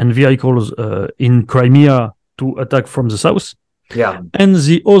vehicles in Crimea to attack from the south. Yeah. And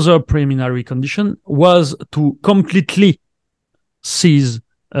the other preliminary condition was to completely seize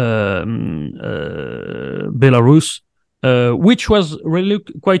Belarus, which was really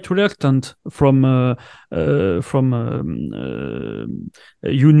quite reluctant from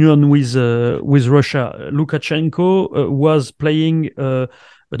union with Russia. Lukashenko was playing a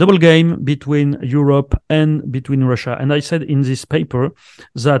double game between Europe and between Russia. And I said in this paper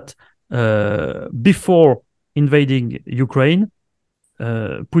that before invading Ukraine,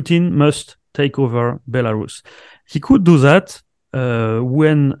 Putin must take over Belarus. He could do that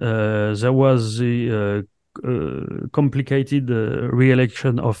when there was the complicated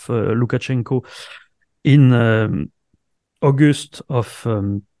re-election of Lukashenko in August of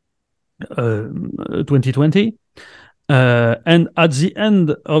 2020. And at the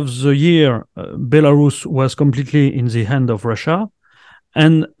end of the year, Belarus was completely in the hand of Russia.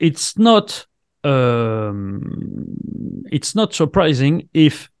 And it's not surprising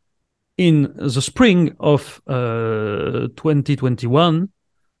if in the spring of 2021,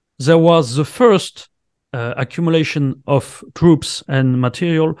 there was the first accumulation of troops and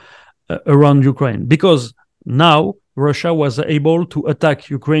material around Ukraine, because now Russia was able to attack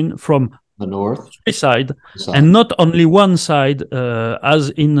Ukraine from the north, three sides, and not only one side as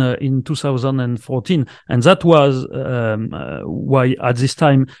in 2014. And that was why at this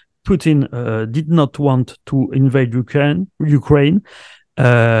time Putin did not want to invade Ukraine.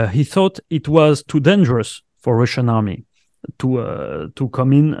 He thought it was too dangerous for Russian army to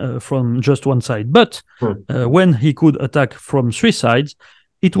come in from just one side. But when he could attack from three sides,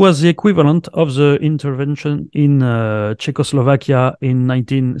 it was the equivalent of the intervention in Czechoslovakia in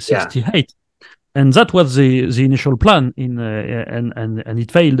 1968. Yeah. And that was the initial plan and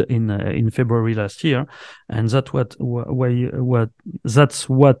it failed in February last year. And that's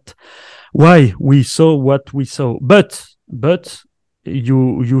why we saw what we saw. But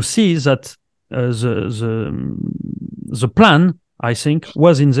you see that the plan, I think,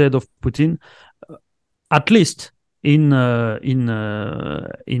 was in the head of Putin, at least in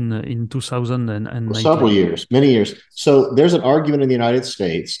 2019. Several years, many years. So there's an argument in the United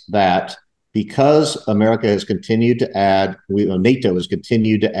States that because America has continued to add, NATO has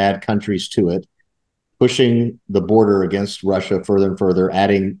continued to add countries to it, pushing the border against Russia further and further,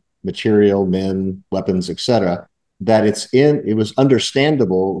 adding material, men, weapons, etc., that it was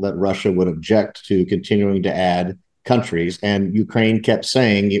understandable that Russia would object to continuing to add countries, and Ukraine kept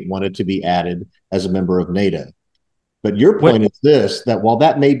saying it wanted to be added as a member of NATO. But your point is this, that while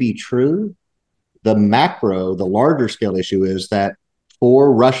that may be true, the larger scale issue is that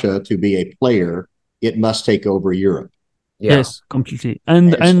for Russia to be a player, it must take over Europe. Yeah. Yes, completely.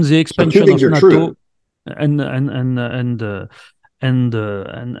 And the expansion of NATO and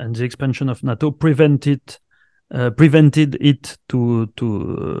the expansion of NATO prevented it to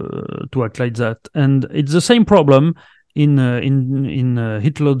act like that. And it's the same problem in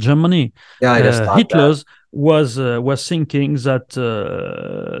Hitler Germany. Yeah, I just Hitler was thinking that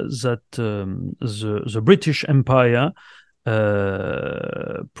the British Empire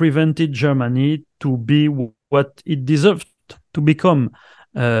prevented Germany to be what it deserved to become,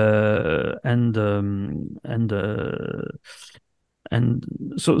 and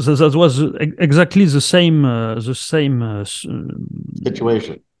so that was exactly the same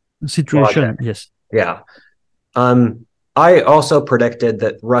situation. Yes. Yeah. I also predicted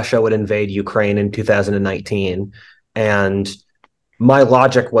that Russia would invade Ukraine in 2019, and my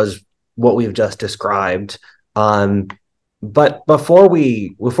logic was what we've just described. But before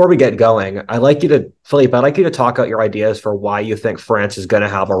we get going, Philippe, I'd like you to talk out your ideas for why you think France is going to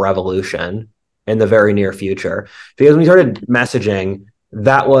have a revolution in the very near future. Because when we started messaging,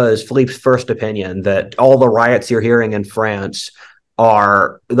 that was Philippe's first opinion, that all the riots you're hearing in France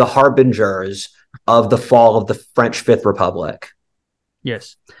are the harbingers of the fall of the French Fifth Republic.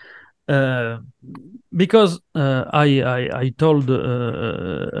 Yes. Because I told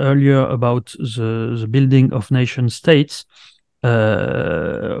earlier about the building of nation states,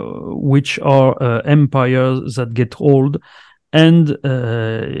 which are empires that get old and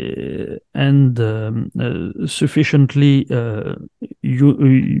sufficiently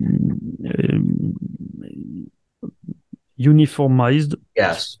uniformized,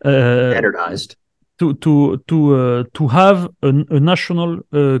 standardized, to have a national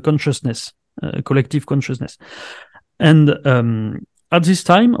consciousness, collective consciousness. And at this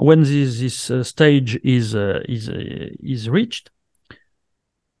time, when this stage is reached,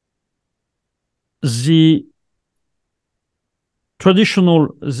 the traditional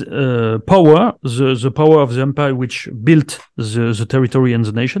power, the power of the empire which built the territory and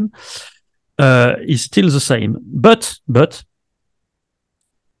the nation, is still the same. But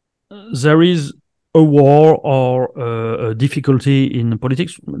there is a war or a difficulty in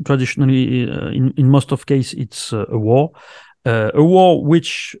politics. Traditionally, in most of cases, it's a war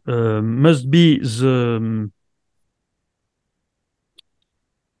which must be the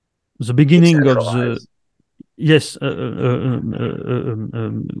beginning of the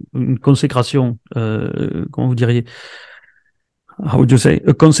une consécration. Comment vous diriez? How would you say?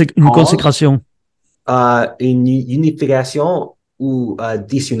 Une consécration. Une unification ou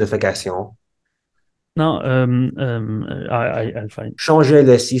disunification? No, I'll find. Changer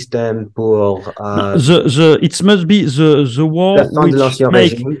le système pour. It must be the war which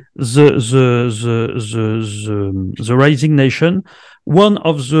make the rising nation one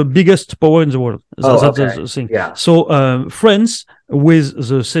of the biggest power in the world. That's the thing. Yeah. So France with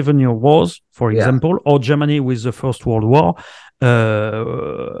the 7-year wars, for example, or Germany with the First World War,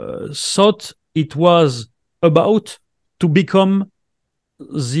 thought it was about to become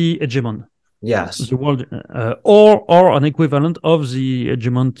the hegemon. Yes. The world, or an equivalent of the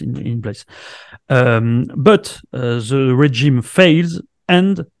hegemon in place. But the regime fails,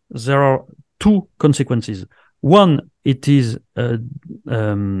 and there are two consequences. One, it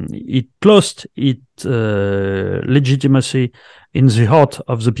lost its legitimacy in the heart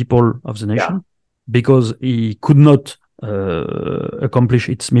of the people of the nation, because he could not accomplish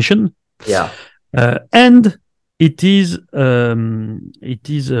its mission. Yeah. And it is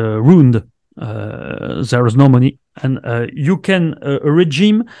ruined. There is no money, and a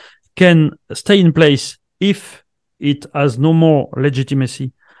regime can stay in place if it has no more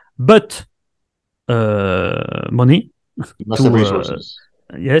legitimacy, but money. You must have resources.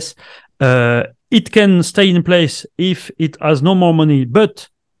 Yes. It can stay in place if it has no more money, but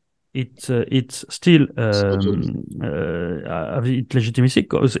it's still legitimacy,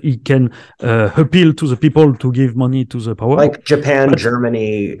 because it can appeal to the people to give money to the power, like Japan,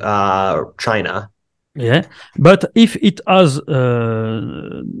 Germany, China. Yeah, but if it has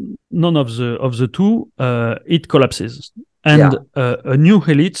none of the two, it collapses, and a new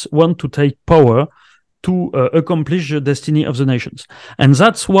elites want to take power to accomplish the destiny of the nations, and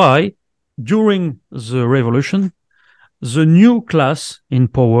that's why during the revolution, the new class in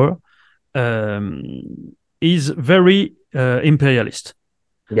power is very imperialist.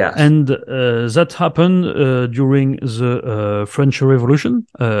 Yes. And that happened during the French Revolution.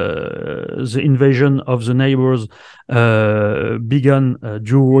 The invasion of the neighbors began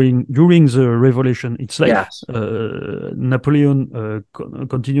during the revolution itself. Yes. Napoleon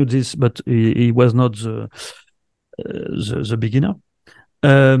continued this, but he was not the beginner.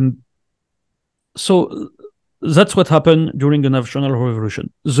 So that's what happened during the National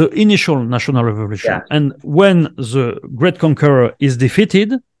Revolution, the initial National Revolution. Yeah. And when the great conqueror is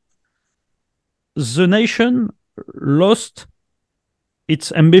defeated, the nation lost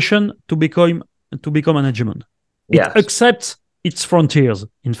its ambition to become an hegemon. Yes. It accepts its frontiers,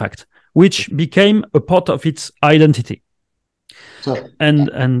 in fact, which became a part of its identity.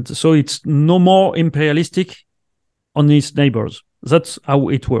 And so it's no more imperialistic on its neighbors. That's how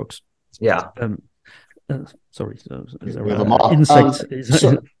it works. Yeah. Sorry, insects.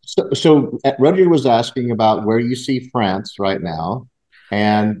 So Roger was asking about where you see France right now,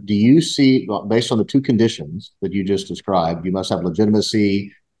 and do you see, based on the two conditions that you just described, you must have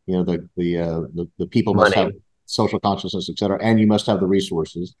legitimacy, the people must have social consciousness, et cetera, and you must have the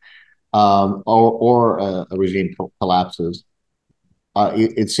resources, or a regime collapses.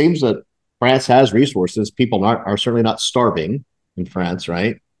 It seems that France has resources. People are certainly not starving in France,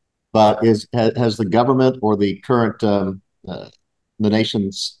 right? But has the government or the current the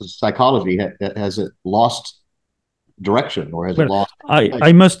nation's psychology, has it lost direction, or has it lost?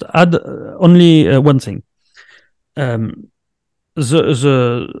 I must add only one thing. After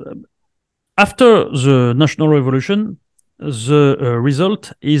the National Revolution, the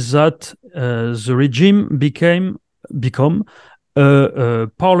result is that the regime become a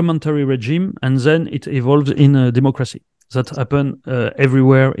parliamentary regime, and then it evolved in a democracy. That happened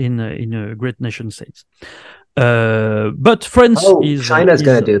everywhere in great nation states. But France is China's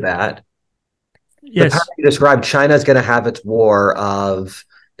going to do that. Yes. The path you described, China's going to have its war of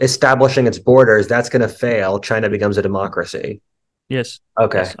establishing its borders. That's going to fail. China becomes a democracy. Yes.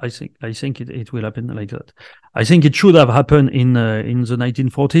 Okay. Yes, I think it will happen like that. I think it should have happened in the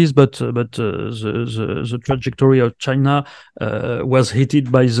 1940s, but the trajectory of China was hit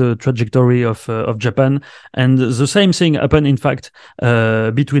by the trajectory of Japan, and the same thing happened, in fact,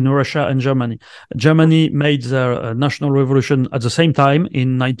 between Russia and Germany. Germany made their national revolution at the same time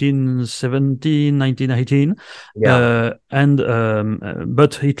in 1917, 1918,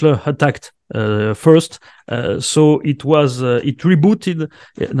 but Hitler attacked first, so it rebooted.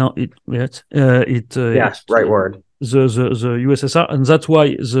 Right word. The USSR, and that's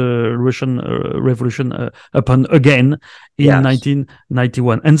why the Russian Revolution happened again in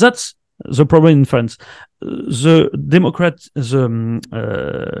 1991, and that's the problem in France. The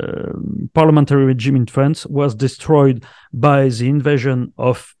parliamentary regime in France was destroyed by the invasion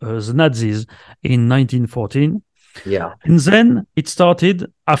of the Nazis in 1914. Yeah. And then it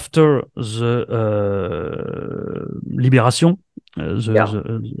started after the liberation. It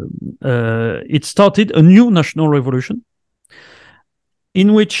started a new national revolution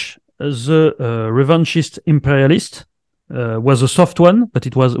in which the revanchist imperialist was a soft one, but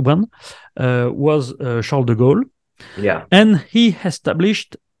it was one, was Charles de Gaulle. Yeah. And he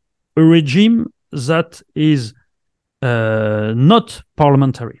established a regime that is not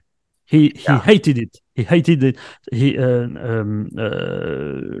parliamentary. He hated it. He hated it.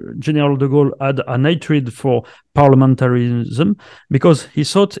 General de Gaulle had an hatred for parliamentarism because he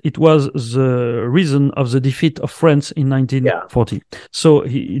thought it was the reason of the defeat of France in 1940. So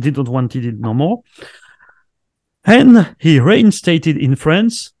he didn't want it no more. And he reinstated in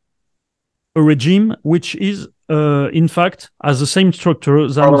France a regime which is, in fact, has the same structure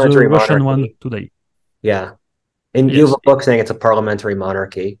than the Russian one today. Yeah. And you have a book saying it's a parliamentary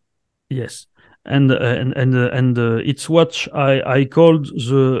monarchy. Yes. And it's what I called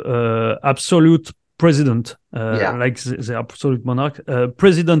the absolute president, like the absolute monarch.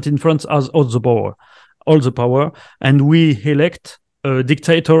 President in France has all the power, and we elect a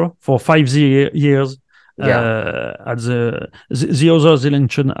dictator for 5 years. At the other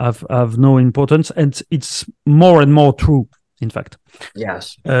election have no importance, and it's more and more true, in fact.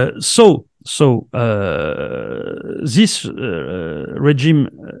 Yes. So this regime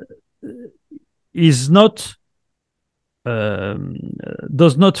is not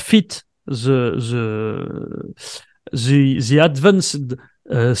does not fit the advanced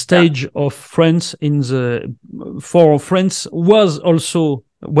stage of France for France was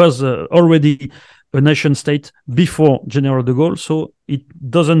already a nation state before General de Gaulle, so it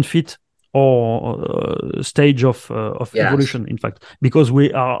doesn't fit our stage of evolution, in fact, because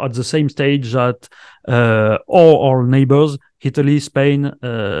we are at the same stage that all our neighbors, Italy, Spain,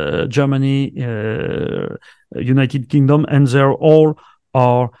 Germany, United Kingdom, and they're all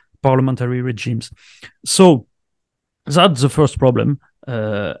our parliamentary regimes. So that's the first problem.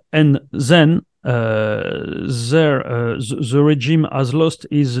 And then the regime has lost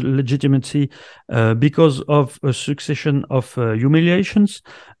its legitimacy because of a succession of humiliations.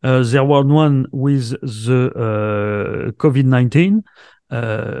 There was one with the COVID-19,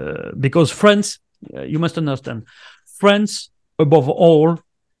 because France, you must understand, France, above all,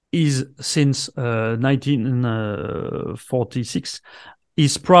 is since 1946,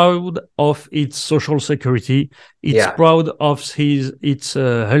 is proud of its social security. It's proud of its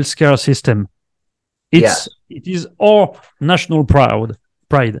healthcare system. It is our national pride,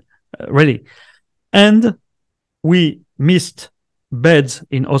 really. And we missed beds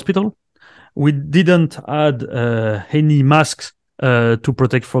in hospital. We didn't add any masks to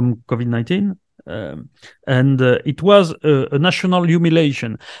protect from COVID-19. And it was a national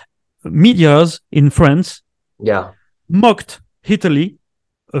humiliation. Medias in France mocked Italy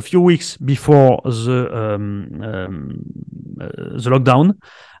a few weeks before the lockdown,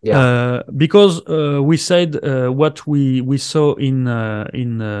 because we said what we saw in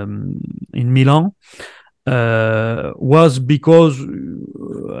Milan was because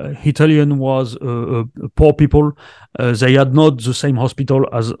Italian was poor people. They had not the same hospital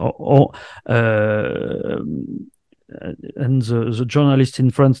as and the journalists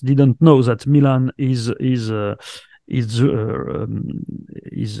in France didn't know that Milan is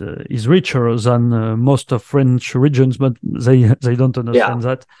richer than most of French regions, but they don't understand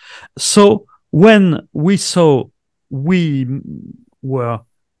that. So when we saw we were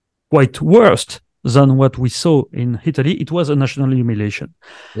quite worse than what we saw in Italy, it was a national humiliation.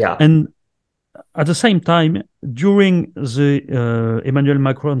 And at the same time, during the Emmanuel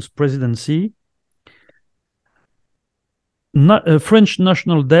Macron's presidency, French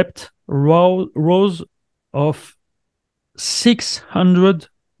national debt rose of 600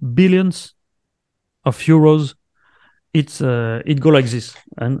 billions of euros. It go like this,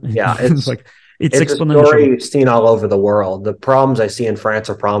 and yeah, it's exponential. A story seen all over the world. The problems I see in France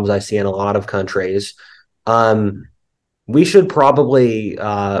are problems I see in a lot of countries. We should probably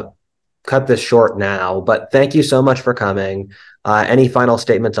cut this short now, but thank you so much for coming. Any final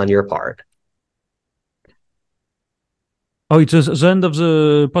statements on your part? Oh, it's the end of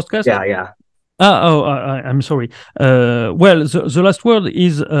the podcast? Yeah. I'm sorry. Well, the last word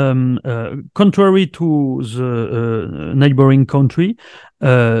is contrary to the neighboring country,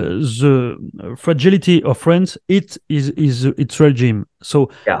 the fragility of France, is its regime. So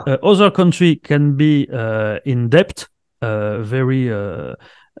yeah. Other country can be in debt, it's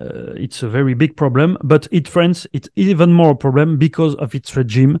a very big problem, but in France, it's even more a problem because of its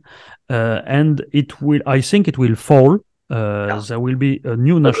regime, and I think it will fall. There will be a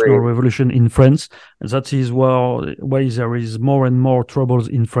new national revolution in France. That is why there is more and more troubles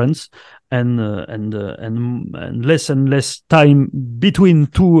in France, and less and less time between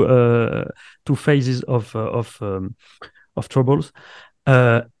two phases of troubles.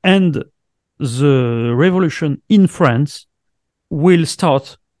 And the revolution in France will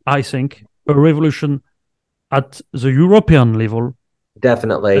start, I think, a revolution at the European level.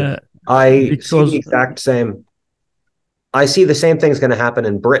 Definitely. I see the exact same. I see the same thing's going to happen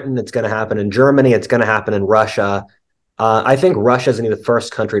in Britain. It's going to happen in Germany. It's going to happen in Russia. I think Russia is going to be the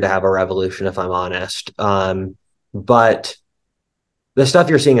first country to have a revolution, if I'm honest. But the stuff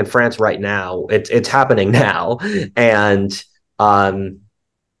you're seeing in France right now, it's happening now, and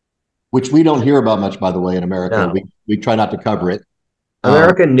which we don't hear about much, by the way, in America. No. We try not to cover it.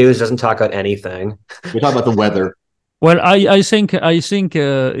 American news doesn't talk about anything. We talk about the weather. Well, I think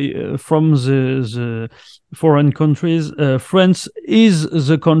from the foreign countries, France is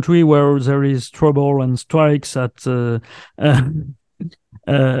the country where there is trouble and strikes at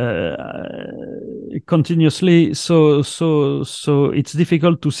continuously. So it's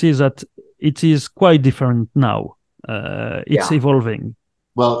difficult to see that it is quite different now. It's evolving.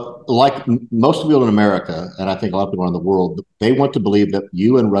 Well, like most people in America, and I think a lot of people in the world, they want to believe that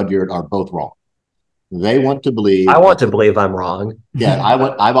you and Rudyard are both wrong. They want to believe. I want to believe I'm wrong. Yeah,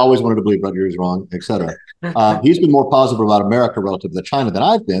 I've always wanted to believe Rudyard is wrong, etc. He's been more positive about America relative to China than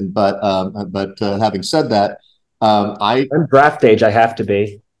I've been. But having said that, I'm draft age. I have to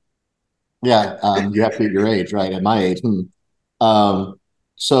be. Yeah, you have to be at your age, right? At my age.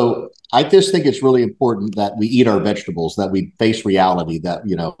 So I just think it's really important that we eat our vegetables, that we face reality. That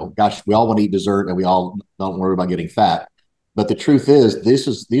gosh, we all want to eat dessert, and we all don't worry about getting fat. But the truth is,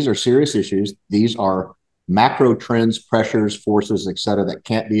 these are serious issues. These are macro trends, pressures, forces, et cetera, that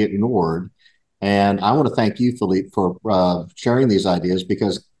can't be ignored. And I want to thank you, Philippe, for sharing these ideas,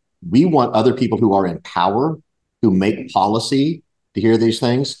 because we want other people who are in power, who make policy, to hear these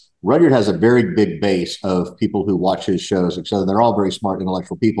things. Rudyard has a very big base of people who watch his shows, et cetera. They're all very smart,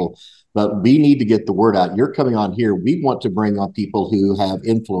 intellectual people. But we need to get the word out. You're coming on here. We want to bring on people who have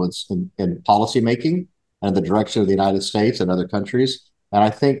influence in policy making and the direction of the United States and other countries. And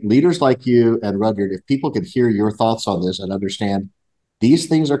I think leaders like you and Rudyard, if people could hear your thoughts on this and understand these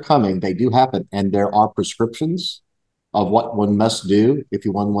things are coming, they do happen, and there are prescriptions of what one must do if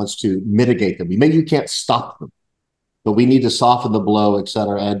one wants to mitigate them. Maybe you can't stop them, but we need to soften the blow, et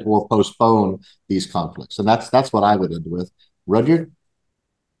cetera, and or postpone these conflicts. And that's what I would end with. Rudyard?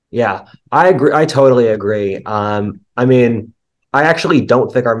 Yeah, I agree. I totally agree. I mean, I actually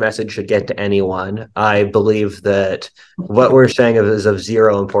don't think our message should get to anyone. I believe that what we're saying is of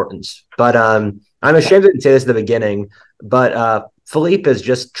zero importance. But I'm ashamed to say this at the beginning, but Philippe has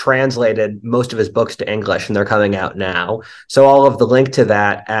just translated most of his books to English, and they're coming out now. So I'll have the link to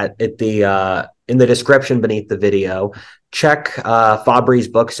that in the description beneath the video. Check Fabry's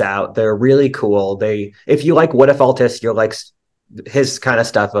books out. They're really cool. If you like What If Altists, you'll like his kind of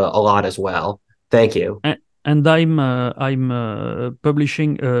stuff a lot as well. Thank you. And I'm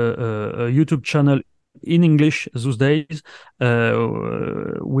publishing a YouTube channel in English those days,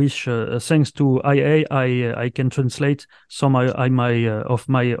 which thanks to IA, I can translate some of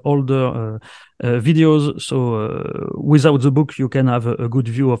my older videos. So without the book, you can have a good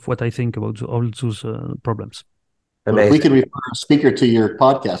view of what I think about all those problems. Well, if we can refer a speaker to your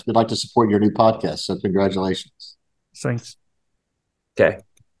podcast, we'd like to support your new podcast. So congratulations. Thanks. Okay.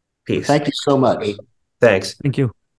 Peace. Thank you so much. Thanks. Thank you.